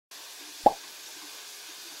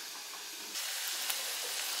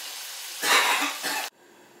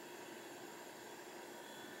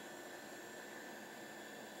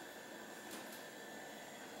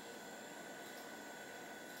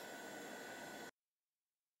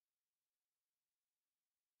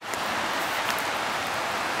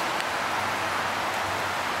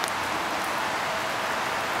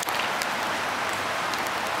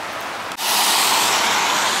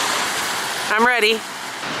I'm ready.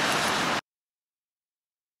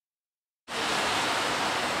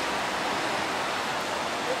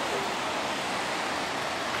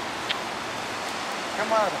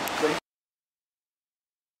 Come on.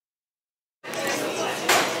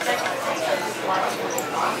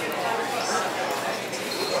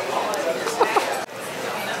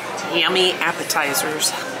 Yummy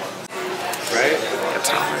appetizers. Right?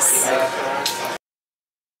 Thomas.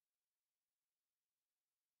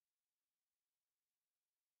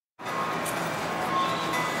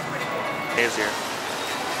 Easier.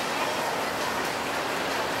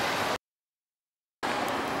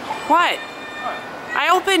 What? I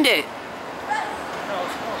opened it.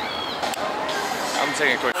 I'm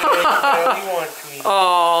taking a quick.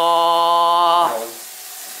 Oh.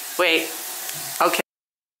 Wait. Okay.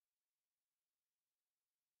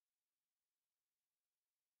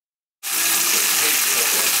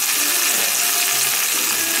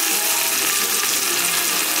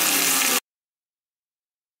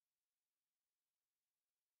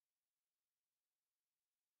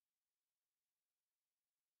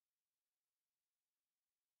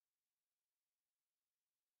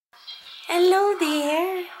 Hello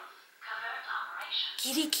there.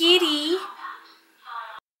 Kitty kitty.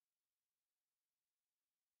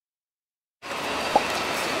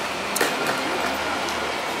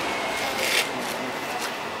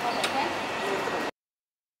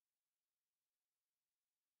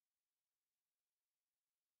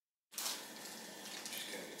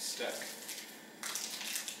 Stuck.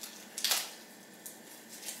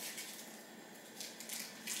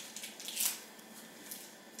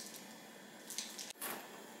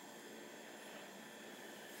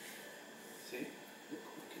 See?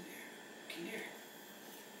 Look in here. Look in here.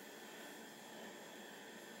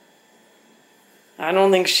 I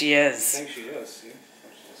don't think she I is. think she is. See?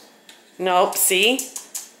 Nope, see?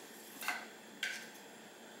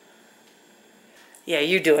 Yeah,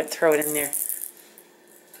 you do it. Throw it in there.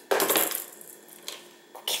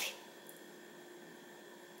 Kitty.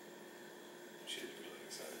 She's really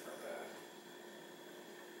excited about that.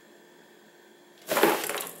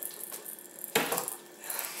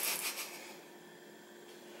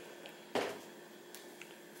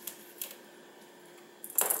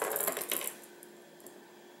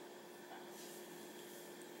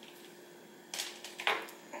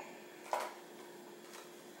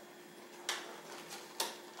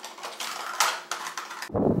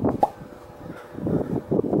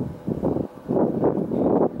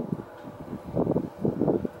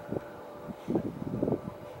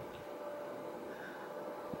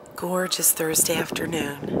 Gorgeous Thursday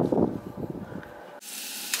afternoon.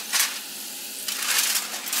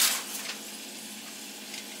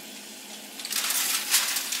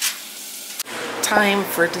 Time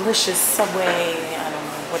for delicious Subway, I don't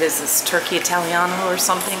know, what is this, turkey Italiano or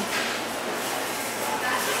something?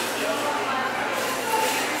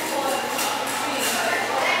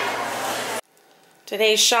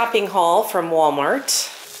 Today's shopping haul from Walmart.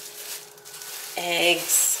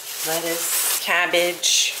 Eggs, lettuce,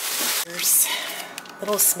 cabbage,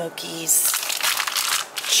 little smokies,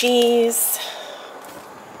 cheese,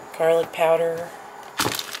 garlic powder,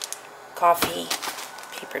 coffee,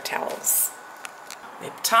 paper towels,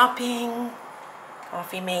 whipped topping,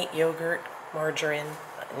 coffee mate, yogurt, margarine,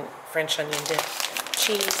 French onion dip,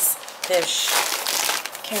 cheese, fish,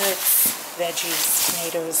 carrots, veggies,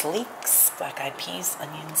 tomatoes, leeks, black-eyed peas,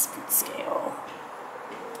 onions, fruit scale.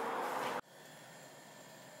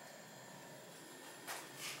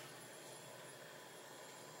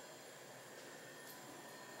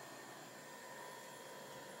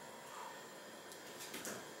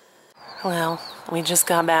 Well, we just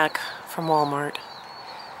got back from Walmart.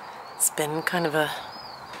 It's been kind of a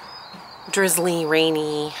drizzly,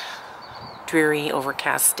 rainy, dreary,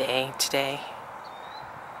 overcast day today.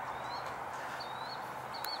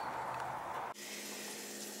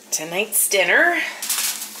 Tonight's dinner.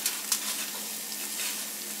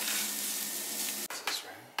 Is this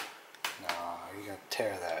right? No, you gotta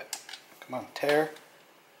tear that. Come on, tear.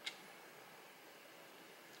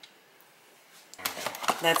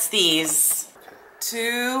 That's these.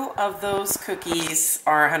 2 of those cookies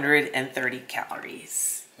are 130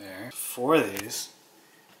 calories. There. 4 of these.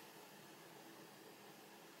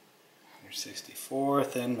 164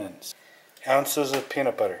 thin mints. Ounces of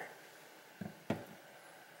peanut butter.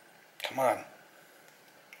 Come on.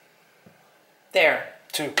 There.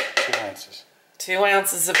 2 ounces. 2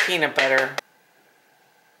 ounces of peanut butter.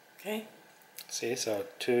 Okay. See, so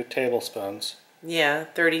 2 tablespoons. Yeah,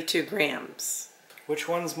 32 grams. Which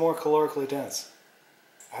one's more calorically dense?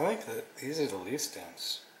 I think that these are the least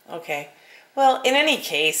dense. Okay. Well, in any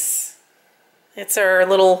case, It's our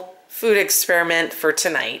little food experiment for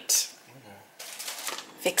tonight. Okay.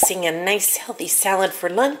 Fixing a nice healthy salad for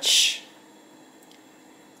lunch.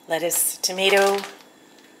 Lettuce, tomato,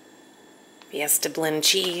 Fiesta blend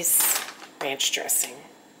cheese, ranch dressing.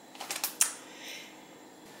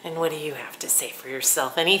 And what do you have to say for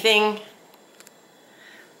yourself? Anything?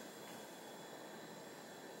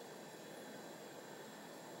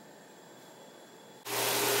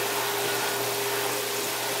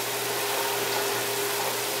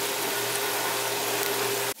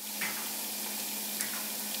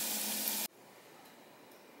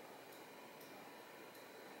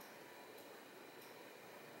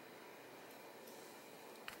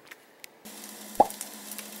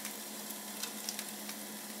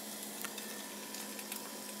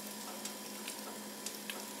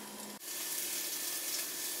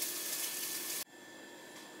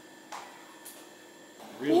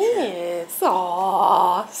 Real treat. Yes.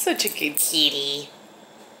 Aww, such a good kitty.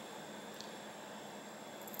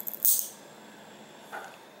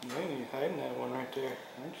 Yeah, you're hiding that one right there,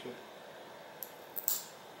 aren't you?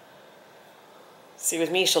 See,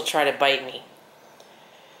 with me, she'll try to bite me.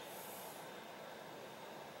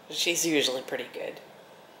 She's usually pretty good.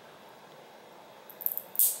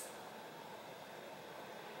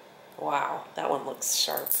 Wow, that one looks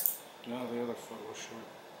sharp. No, the other foot was short.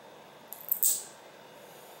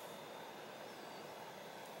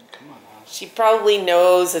 Come on now. She probably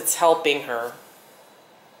knows it's helping her.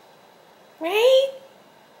 Right?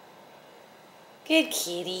 Good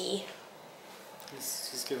kitty.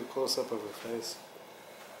 Just give a close-up of her face.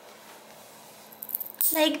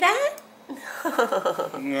 Like that?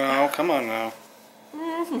 No, come on now.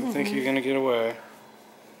 You think you're gonna get away?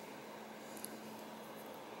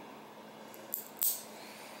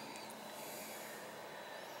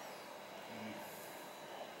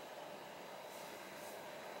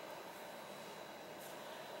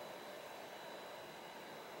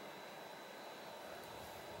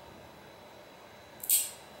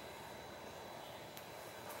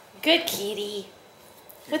 Good kitty.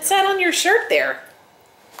 What's that on your shirt there?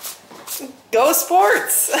 Go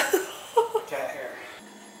Sports. Cat hair.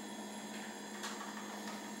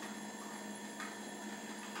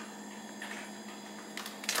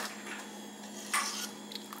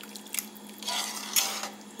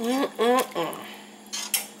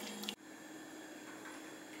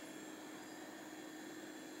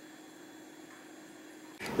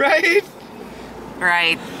 Right?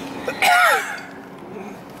 Right.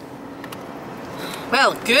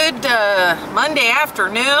 Well, good Monday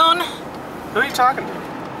afternoon. Who are you talking to?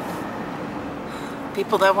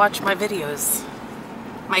 People that watch my videos.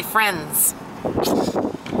 My friends.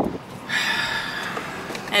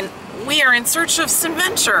 And we are in search of some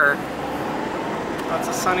adventure. Oh, it's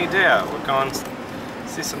a sunny day out. We're going to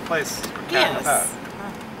see some place for cat and Yes.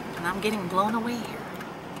 And I'm getting blown away here.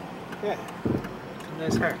 Yeah. Some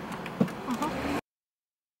nice hair.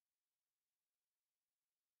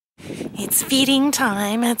 It's feeding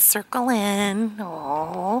time at Circle Inn.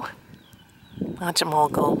 Oh, watch them all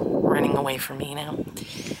go running away from me now.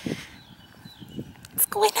 What's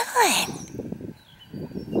going on?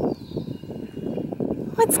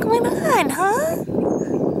 What's going on, huh?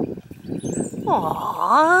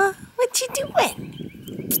 Aw, what you doing?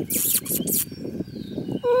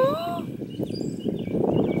 Hmm?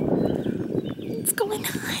 What's going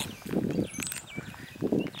on?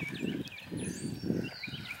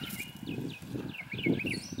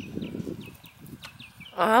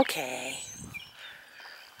 Okay.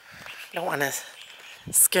 Don't want to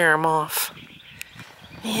scare him off.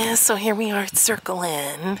 Yeah, so here we are at Circle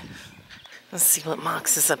Inn. Let's see what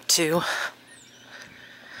Mox is up to.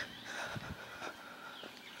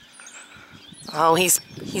 Oh, he's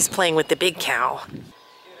playing with the big cow.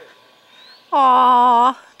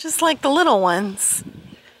 Aww, just like the little ones.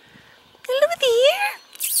 Hello there.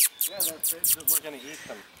 Yeah, that's it. We're going to eat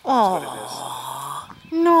them. Aww.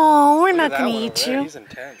 No, we're not going to eat you. He's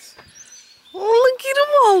intense. Oh, look at them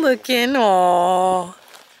all looking. Aww.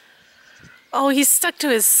 Oh, he's stuck to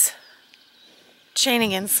his chain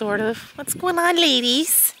again, sort of. What's going on,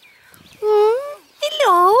 ladies?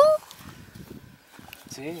 Hello.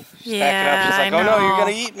 See? She's Yeah, backing up. She's like, oh no, you're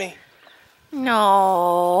going to eat me.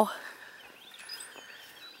 No.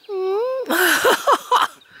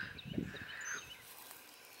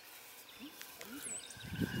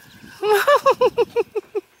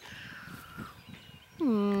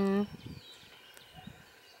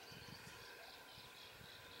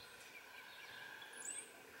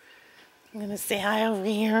 I'm gonna say hi over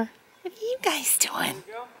here. What are you guys doing?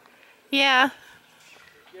 Yeah.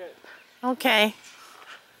 Okay.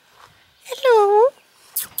 Hello.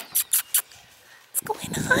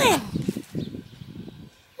 on.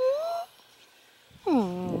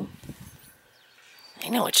 Hmm. I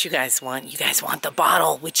know what you guys want. You guys want the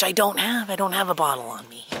bottle, which I don't have. I don't have a bottle on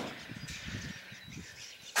me.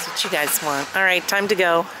 That's what you guys want. All right, time to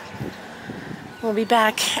go. We'll be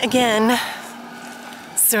back again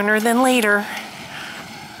sooner than later.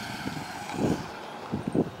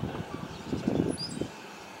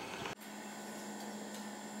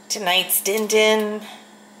 Tonight's din din,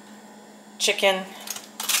 chicken,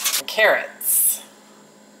 and carrots.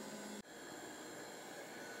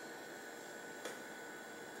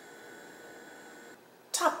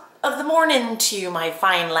 Top of the morning to you, my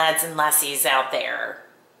fine lads and lassies out there.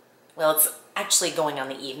 Well, it's actually going on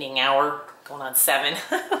the evening hour, going on 7.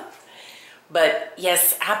 But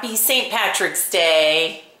yes, happy St. Patrick's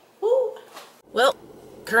Day. Woo. Well,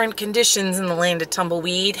 current conditions in the land of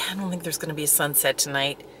tumbleweed. I don't think there's going to be a sunset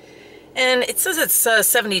tonight. And it says it's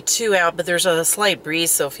 72 out, but there's a slight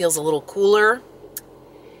breeze, so it feels a little cooler.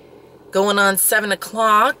 Going on 7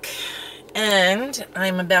 o'clock, and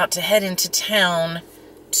I'm about to head into town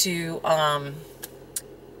to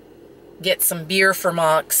get some beer for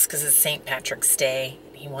Mox, because it's St. Patrick's Day.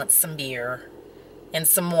 He wants some beer and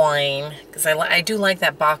some wine, because I do like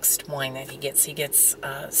that boxed wine that he gets. He gets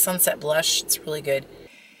Sunset Blush. It's really good.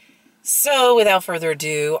 So, without further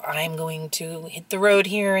ado, I'm going to hit the road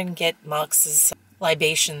here and get Mox's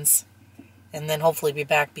libations, and then hopefully be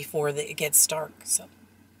back before it gets dark. So,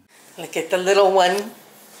 look at the little one.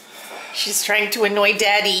 She's trying to annoy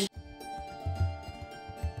Daddy.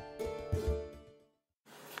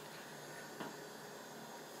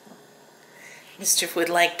 Mischief would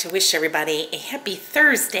like to wish everybody a happy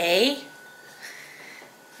Thursday,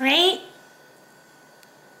 right?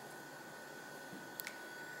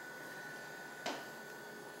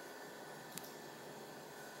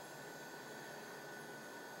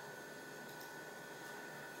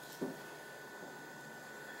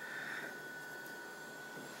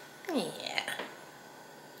 Yeah.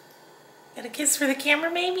 Got a kiss for the camera,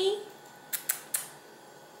 maybe?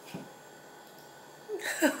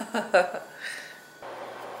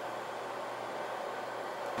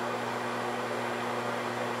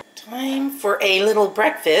 Time for a little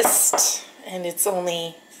breakfast, and it's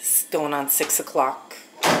only going on 6 o'clock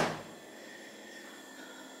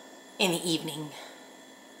in the evening.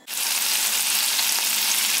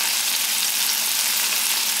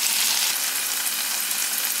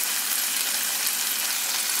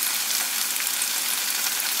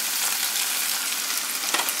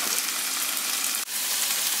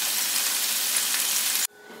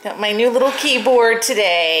 Got my new little keyboard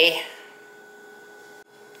today.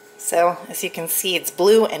 So, as you can see, it's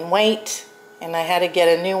blue and white, and I had to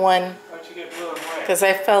get a new one. Why'd you get blue and white? Because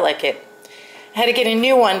I felt like it. I had to get a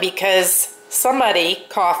new one because somebody,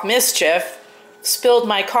 cough Mischief, spilled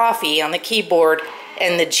my coffee on the keyboard,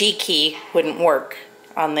 and the G key wouldn't work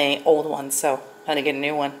on the old one, so I had to get a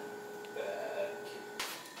new one.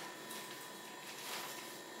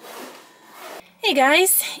 Hey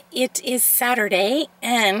guys, it is Saturday,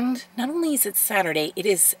 and not only is it Saturday, it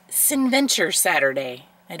is Cinventure Saturday.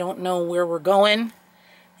 I don't know where we're going.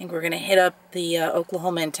 I think we're going to hit up the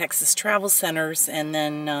Oklahoma and Texas travel centers, and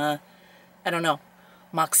then, I don't know.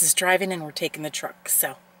 Mox is driving and we're taking the truck,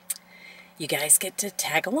 so you guys get to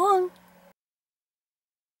tag along.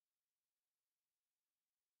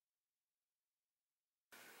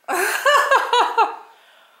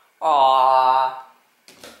 Aww.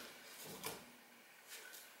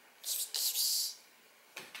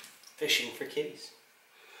 Fishing for kitties.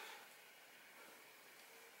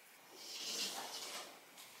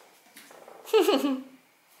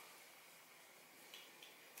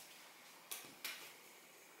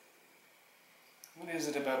 What is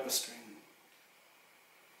it about the string?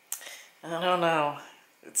 I don't know.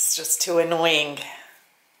 It's just too annoying.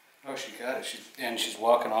 Oh, she got it. And she's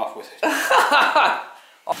walking off with it.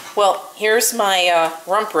 Well, here's my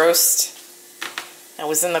rump roast. I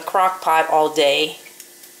was in the crock pot all day.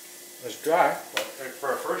 It's dry, but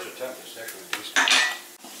for a first attempt, it's actually decent.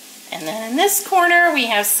 And then in this corner, we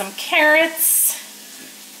have some carrots.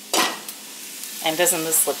 And doesn't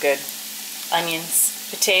this look good? Onions,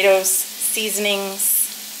 potatoes,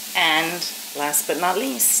 seasonings, and last but not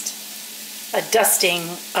least, a dusting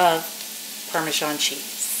of Parmesan cheese.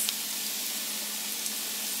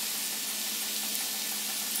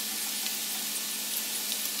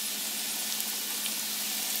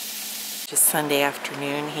 Just Sunday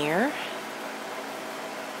afternoon here.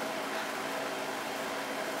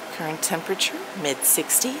 Current temperature,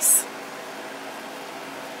 mid-60s.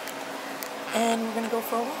 And we're gonna go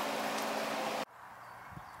for a walk.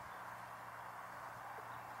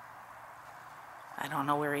 I don't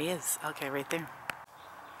know where he is. Okay, right there.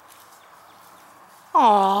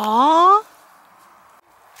 Aww.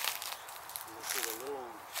 This is a little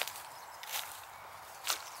one.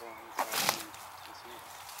 That's the one inside. This here.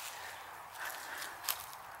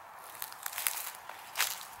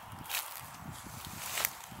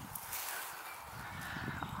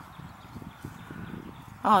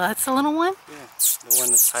 Oh, that's the little one? Yeah, the one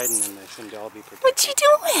that's hiding in there shouldn't all be protected. What you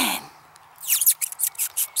doing?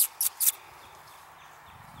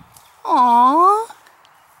 Aww.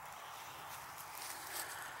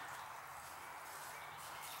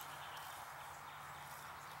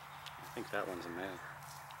 I think that one's a male.